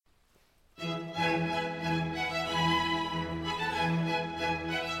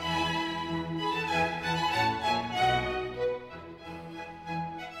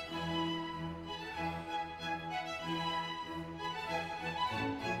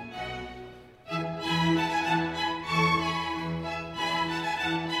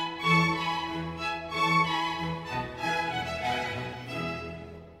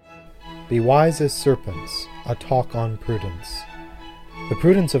Be wise as serpents, a talk on prudence. The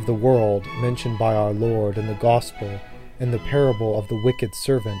prudence of the world, mentioned by our Lord in the Gospel in the parable of the wicked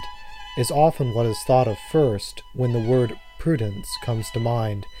servant, is often what is thought of first when the word prudence comes to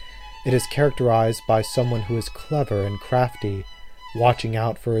mind. It is characterized by someone who is clever and crafty, watching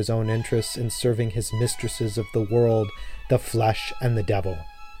out for his own interests and serving his mistresses of the world, the flesh, and the devil.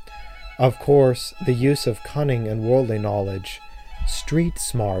 Of course, the use of cunning and worldly knowledge, street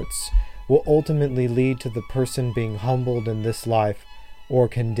smarts, will ultimately lead to the person being humbled in this life or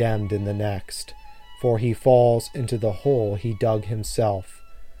condemned in the next, for he falls into the hole he dug himself.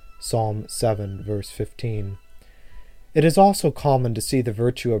 Psalm 7, verse 15. It is also common to see the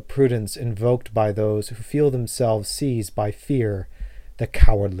virtue of prudence invoked by those who feel themselves seized by fear, the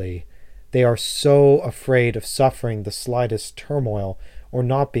cowardly. They are so afraid of suffering the slightest turmoil or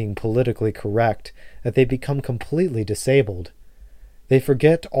not being politically correct that they become completely disabled. They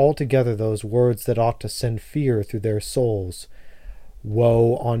forget altogether those words that ought to send fear through their souls.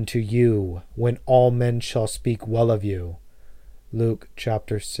 Woe unto you, when all men shall speak well of you. Luke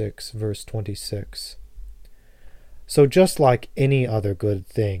chapter 6, verse 26. So just like any other good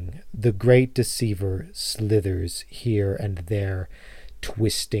thing, the great deceiver slithers here and there,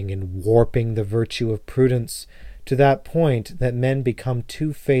 twisting and warping the virtue of prudence to that point that men become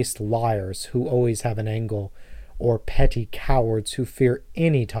two-faced liars who always have an angle, or petty cowards who fear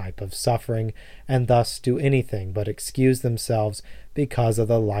any type of suffering and thus do anything but excuse themselves because of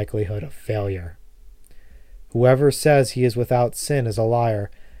the likelihood of failure. Whoever says he is without sin is a liar,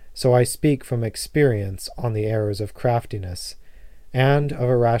 so I speak from experience on the errors of craftiness, and of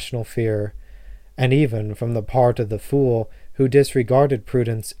irrational fear, and even from the part of the fool who disregarded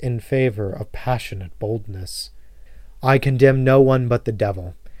prudence in favor of passionate boldness. I condemn no one but the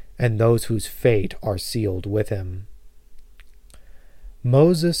devil, and those whose fate are sealed with him.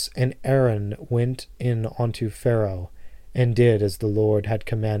 Moses and Aaron went in unto Pharaoh, and did as the Lord had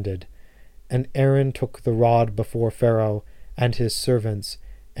commanded. And Aaron took the rod before Pharaoh and his servants,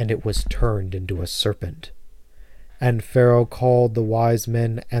 and it was turned into a serpent. And Pharaoh called the wise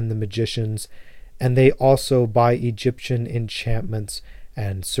men and the magicians, and they also by Egyptian enchantments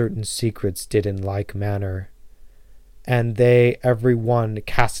and certain secrets did in like manner. And they every one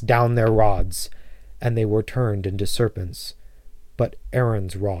cast down their rods, and they were turned into serpents. But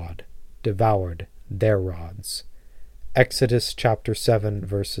Aaron's rod devoured their rods. Exodus chapter 7,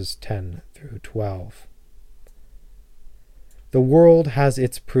 verses 10 through 12. The world has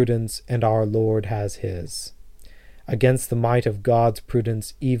its prudence, and our Lord has his. Against the might of God's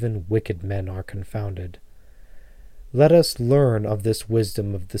prudence even wicked men are confounded. Let us learn of this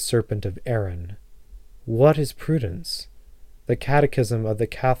wisdom of the serpent of Aaron. What is prudence? The Catechism of the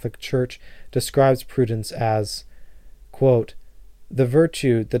Catholic Church describes prudence as, quote, the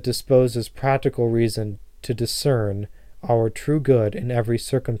virtue that disposes practical reason to discern our true good in every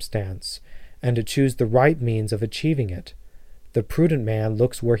circumstance, and to choose the right means of achieving it. The prudent man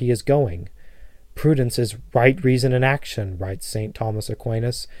looks where he is going. Prudence is right reason in action, writes St. Thomas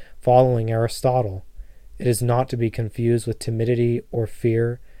Aquinas, following Aristotle. It is not to be confused with timidity or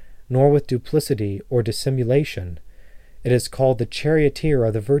fear, nor with duplicity or dissimulation. It is called the charioteer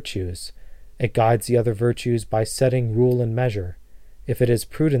of the virtues. It guides the other virtues by setting rule and measure. If it is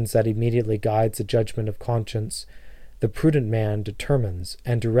prudence that immediately guides the judgment of conscience, the prudent man determines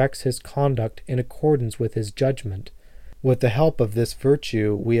and directs his conduct in accordance with his judgment. With the help of this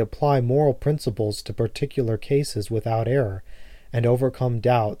virtue, we apply moral principles to particular cases without error, and overcome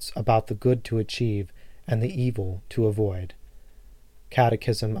doubts about the good to achieve and the evil to avoid.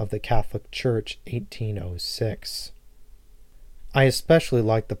 Catechism of the Catholic Church, 1806. I especially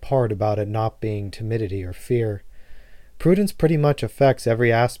like the part about it not being timidity or fear. Prudence pretty much affects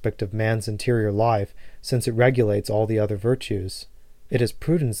every aspect of man's interior life, since it regulates all the other virtues. It is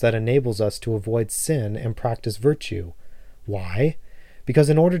prudence that enables us to avoid sin and practice virtue. Why? Because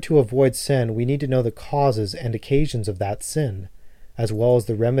in order to avoid sin, we need to know the causes and occasions of that sin, as well as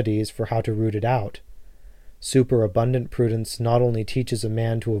the remedies for how to root it out. Superabundant prudence not only teaches a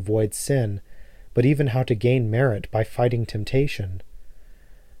man to avoid sin, but even how to gain merit by fighting temptation.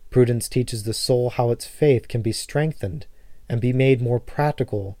 Prudence teaches the soul how its faith can be strengthened and be made more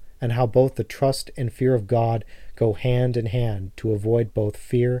practical, and how both the trust and fear of God go hand in hand to avoid both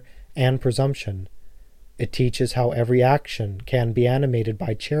fear and presumption. It teaches how every action can be animated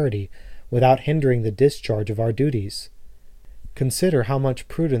by charity without hindering the discharge of our duties. Consider how much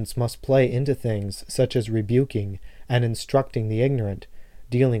prudence must play into things such as rebuking and instructing the ignorant,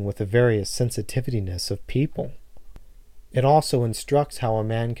 dealing with the various sensitiveness of people. It also instructs how a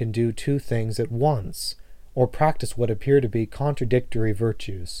man can do two things at once, or practice what appear to be contradictory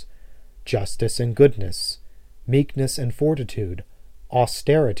virtues. justice and goodness, meekness and fortitude,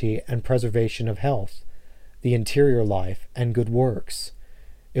 austerity and preservation of health, the interior life and good works.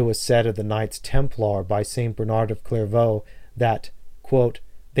 It was said of the Knights Templar by St. Bernard of Clairvaux that, quote,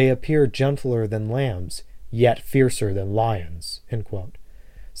 they appear gentler than lambs, yet fiercer than lions.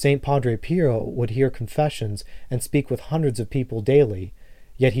 St. Padre Pio would hear confessions and speak with hundreds of people daily,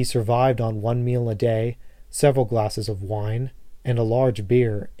 yet he survived on 1 meal a day, several glasses of wine, and a large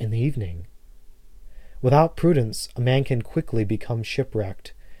beer in the evening. Without prudence, a man can quickly become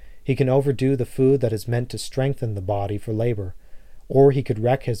shipwrecked. He can overdo the food that is meant to strengthen the body for labor, or he could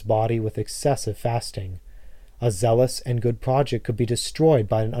wreck his body with excessive fasting. A zealous and good project could be destroyed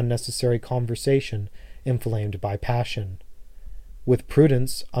by an unnecessary conversation inflamed by passion. With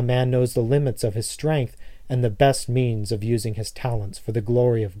prudence, a man knows the limits of his strength and the best means of using his talents for the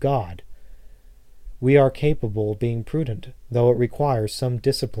glory of God. We are capable of being prudent, though it requires some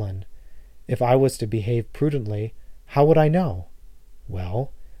discipline. If I was to behave prudently, how would I know?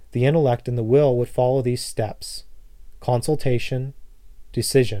 Well, the intellect and the will would follow these steps: consultation,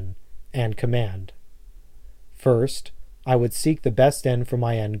 decision, and command. First, I would seek the best end for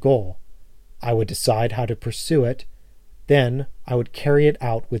my end goal. I would decide how to pursue it. Then I would carry it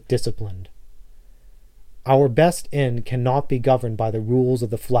out with discipline. Our best end cannot be governed by the rules of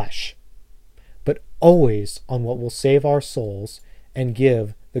the flesh, but always on what will save our souls and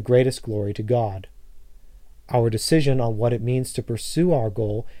give the greatest glory to God. Our decision on what it means to pursue our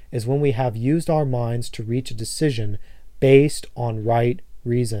goal is when we have used our minds to reach a decision based on right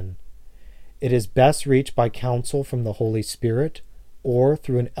reason. It is best reached by counsel from the Holy Spirit or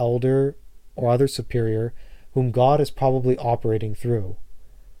through an elder or other superior whom God is probably operating through.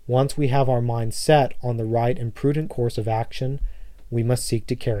 Once we have our minds set on the right and prudent course of action, we must seek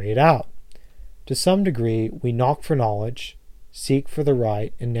to carry it out. To some degree, we knock for knowledge, seek for the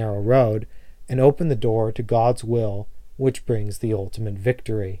right and narrow road, and open the door to God's will, which brings the ultimate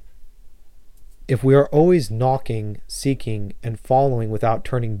victory. If we are always knocking, seeking, and following without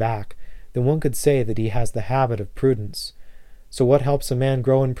turning back, then one could say that he has the habit of prudence. So what helps a man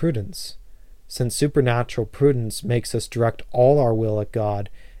grow in prudence? Since supernatural prudence makes us direct all our will at God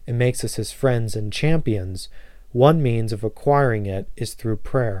and makes us his friends and champions, one means of acquiring it is through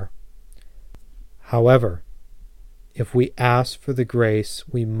prayer. However, if we ask for the grace,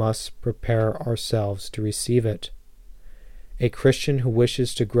 we must prepare ourselves to receive it. A Christian who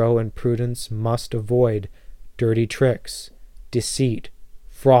wishes to grow in prudence must avoid dirty tricks, deceit,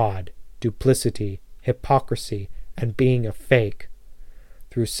 fraud, duplicity, hypocrisy, and being a fake.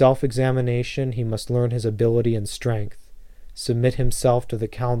 Through self-examination, he must learn his ability and strength, submit himself to the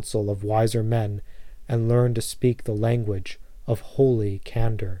counsel of wiser men, and learn to speak the language of holy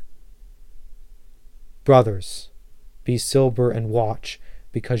candor. Brothers, be sober and watch,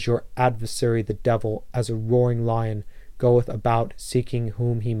 because your adversary the devil, as a roaring lion, goeth about seeking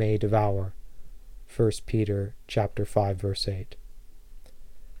whom he may devour. 1 Peter chapter 5, verse 8.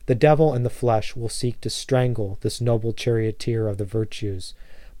 The devil and the flesh will seek to strangle this noble charioteer of the virtues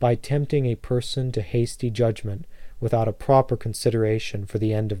by tempting a person to hasty judgment without a proper consideration for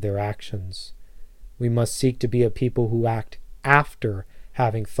the end of their actions. We must seek to be a people who act after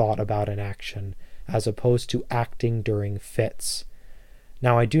having thought about an action, as opposed to acting during fits.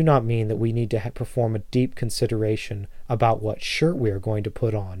 Now, I do not mean that we need to perform a deep consideration about what shirt we are going to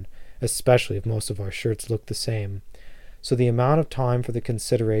put on, especially if most of our shirts look the same. So the amount of time for the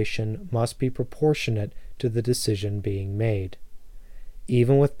consideration must be proportionate to the decision being made.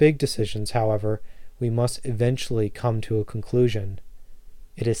 Even with big decisions, however, we must eventually come to a conclusion.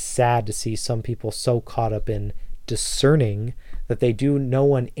 It is sad to see some people so caught up in discerning that they do no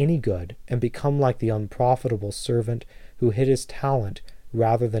one any good and become like the unprofitable servant who hid his talent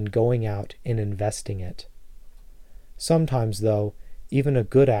rather than going out and investing it. Sometimes, though, even a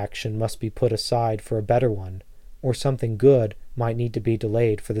good action must be put aside for a better one, or something good might need to be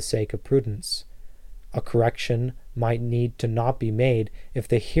delayed for the sake of prudence. A correction might need to not be made if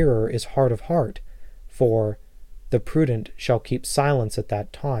the hearer is hard of heart, for the prudent shall keep silence at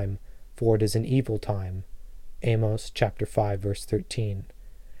that time, for it is an evil time. Amos chapter 5, verse 13.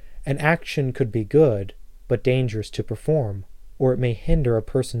 An action could be good, but dangerous to perform, or it may hinder a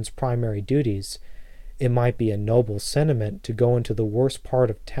person's primary duties. It might be a noble sentiment to go into the worst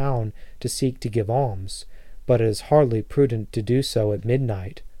part of town to seek to give alms, but it is hardly prudent to do so at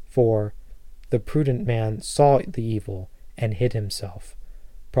midnight, for the prudent man saw the evil and hid himself.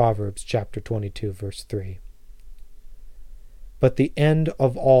 Proverbs chapter 22, verse 3. But the end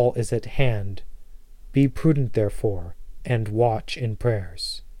of all is at hand. Be prudent, therefore, and watch in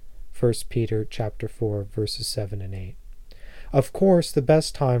prayers. 1 Peter chapter 4, verses 7 and 8. Of course, the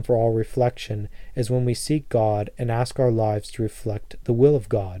best time for all reflection is when we seek God and ask our lives to reflect the will of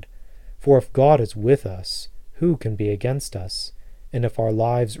God. For if God is with us, who can be against us? And if our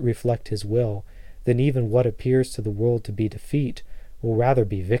lives reflect His will, then even what appears to the world to be defeat will rather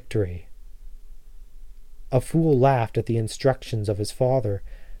be victory. A fool laughed at the instructions of his father,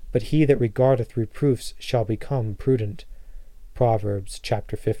 but he that regardeth reproofs shall become prudent. Proverbs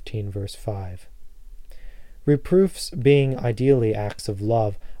chapter 15, verse 5. Reproofs, being ideally acts of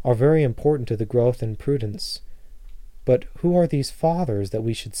love, are very important to the growth in prudence. But who are these fathers that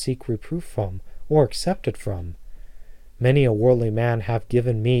we should seek reproof from, or accept it from? Many a worldly man hath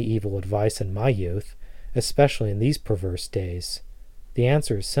given me evil advice in my youth, especially in these perverse days. The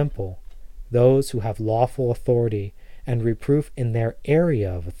answer is simple. Those who have lawful authority and reproof in their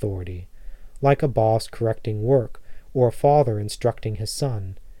area of authority, like a boss correcting work or a father instructing his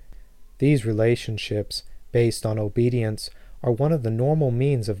son. These relationships, based on obedience, are one of the normal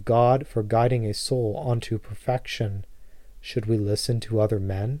means of God for guiding a soul unto perfection. Should we listen to other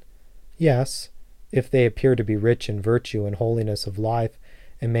men? Yes, if they appear to be rich in virtue and holiness of life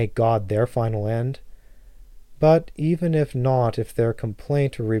and make God their final end. But even if not, if their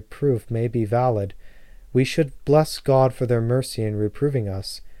complaint or reproof may be valid, we should bless God for their mercy in reproving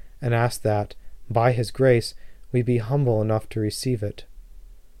us, and ask that, by His grace, we be humble enough to receive it.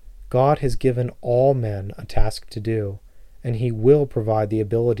 God has given all men a task to do, and He will provide the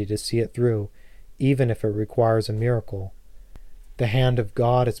ability to see it through, even if it requires a miracle. The hand of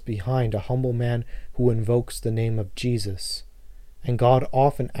God is behind a humble man who invokes the name of Jesus, and God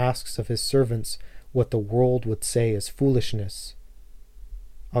often asks of His servants what the world would say is foolishness.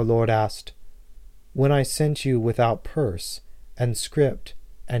 Our Lord asked, "When I sent you without purse, and scrip,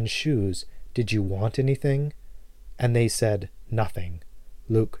 and shoes, did you want anything?" And they said, "Nothing."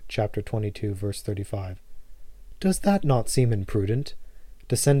 Luke chapter 22, verse 35. Does that not seem imprudent,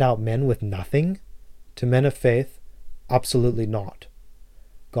 to send out men with nothing? To men of faith, absolutely not.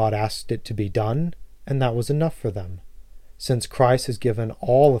 God asked it to be done, and that was enough for them. Since Christ has given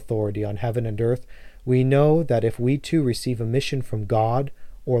all authority on heaven and earth, we know that if we too receive a mission from God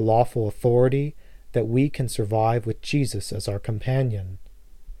or lawful authority, that we can survive with Jesus as our companion.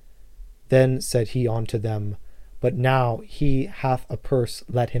 Then said he unto them, But now he hath a purse,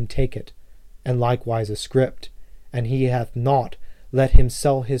 let him take it, and likewise a scrip, and he hath not, let him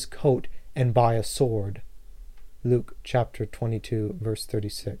sell his coat and buy a sword. Luke chapter 22, verse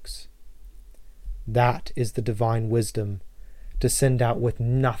 36. That is the divine wisdom, to send out with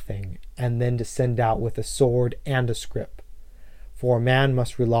nothing, and then to send out with a sword and a scrip. For a man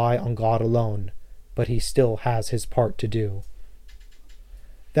must rely on God alone, but he still has his part to do.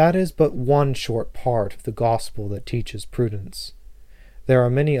 That is but one short part of the gospel that teaches prudence. There are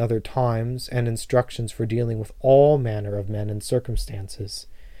many other times and instructions for dealing with all manner of men and circumstances.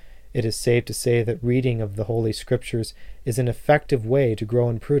 It is safe to say that reading of the Holy Scriptures is an effective way to grow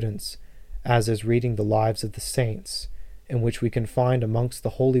in prudence, as is reading the lives of the saints, in which we can find amongst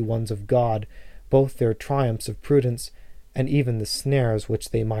the holy ones of God both their triumphs of prudence and even the snares which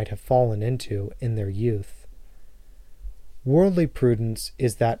they might have fallen into in their youth. Worldly prudence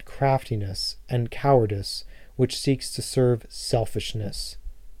is that craftiness and cowardice which seeks to serve selfishness,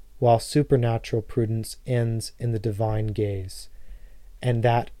 while supernatural prudence ends in the divine gaze, and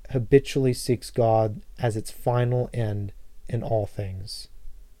that habitually seeks God as its final end in all things.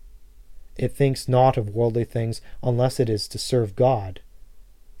 It thinks not of worldly things unless it is to serve God.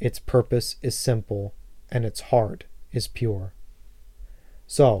 Its purpose is simple, and its heart is pure.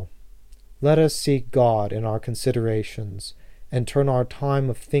 So, let us seek God in our considerations, and turn our time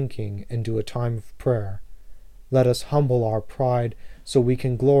of thinking into a time of prayer. Let us humble our pride so we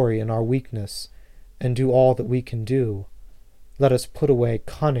can glory in our weakness, and do all that we can do. Let us put away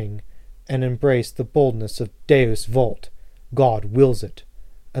cunning, and embrace the boldness of Deus vult, God wills it,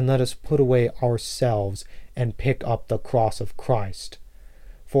 and let us put away ourselves, and pick up the cross of Christ.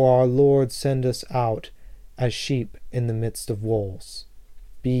 For our Lord send us out as sheep in the midst of wolves.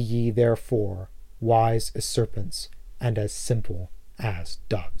 Be ye therefore wise as serpents, and as simple as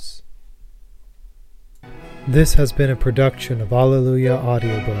doves. This has been a production of Alleluia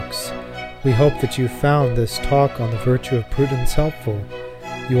Audiobooks. We hope that you found this talk on the virtue of prudence helpful.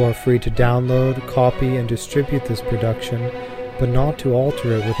 You are free to download, copy, and distribute this production, but not to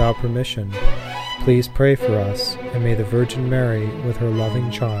alter it without permission. Please pray for us, and may the Virgin Mary, with her loving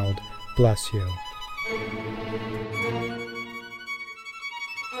child, bless you.